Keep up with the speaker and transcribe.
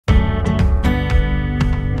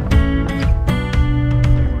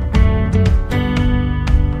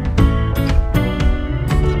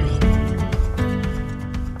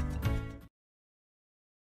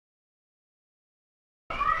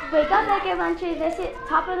your lunch. This is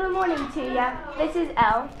top of the morning to ya. This is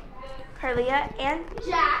Elle, Carlia, and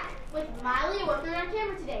Jack with Miley working on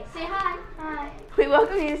camera today. Say hi. Hi. We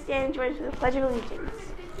welcome you to stand and join us for the Pledge of Allegiance.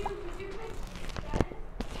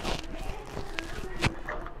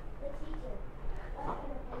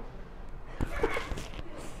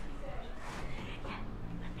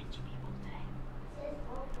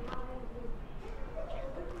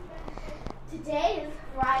 Today is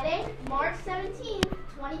Friday, March 17th,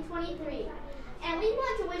 2023, and we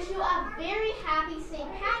want to wish you a very happy St.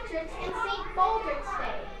 Patrick's and St. Baldrick's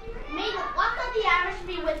Day. May the luck of the Irish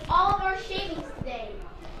be with all of our shavings today.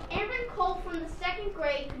 Aaron Cole from the 2nd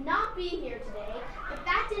grade could not be here today, but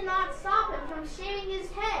that did not stop him from shaving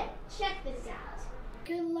his head. Check this out.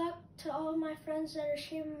 Good luck to all of my friends that are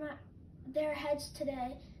shaving their heads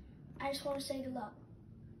today. I just want to say good luck.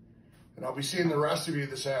 And I'll be seeing the rest of you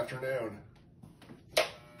this afternoon.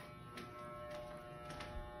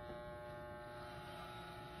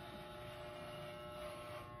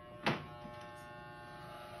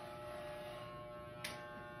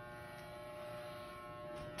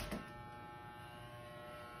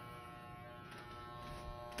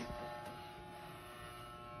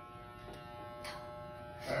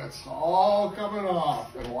 That's all coming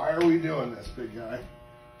off. And why are we doing this, big guy?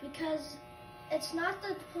 Because it's not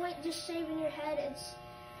the point just shaving your head,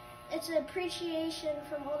 it's an appreciation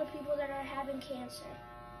from all the people that are having cancer.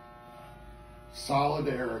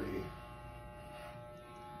 Solidarity.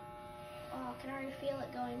 Oh, I can already feel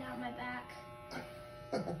it going down my back.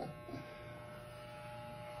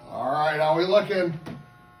 All right, how we looking?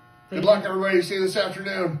 Good luck, everybody. See you this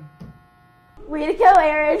afternoon. Way to go,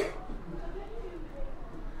 Aaron.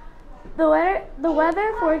 The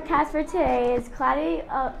weather forecast for today is cloudy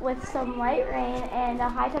with some light rain and a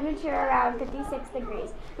high temperature around 56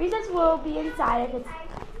 degrees. Recess will be inside if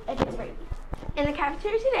it's rainy. In the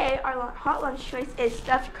cafeteria today, our hot lunch choice is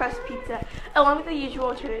stuffed crust pizza, along with the usual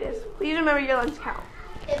alternatives. Please remember your lunch count.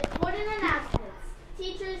 Important announcements.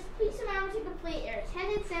 Teachers, please remember to complete your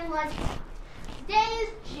attendance and lunch count. Today is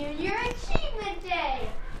Junior Achievement Day.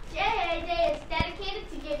 JA Day is dedicated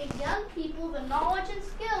to giving young people the knowledge and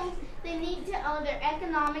skills they need to own their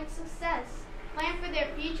economic success, plan for their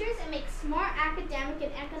futures, and make smart academic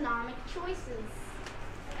and economic choices.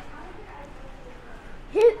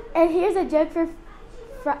 Here's a joke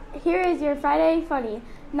here is your Friday funny.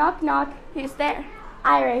 Knock, knock. Who's there?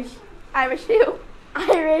 Irish. Irish who?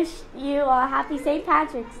 Irish you. Happy St.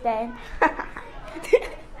 Patrick's Day.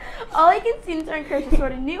 All Aiken students are encouraged to soar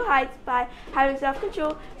to new heights by having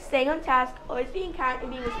self-control, staying on task, always being kind,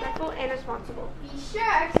 and being respectful and responsible. Be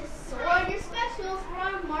sure to soar your specials for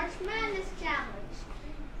our March Madness Challenge.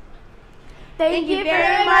 Thank you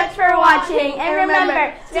very much for watching, and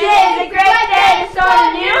remember, today is a great day to soar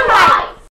to new heights.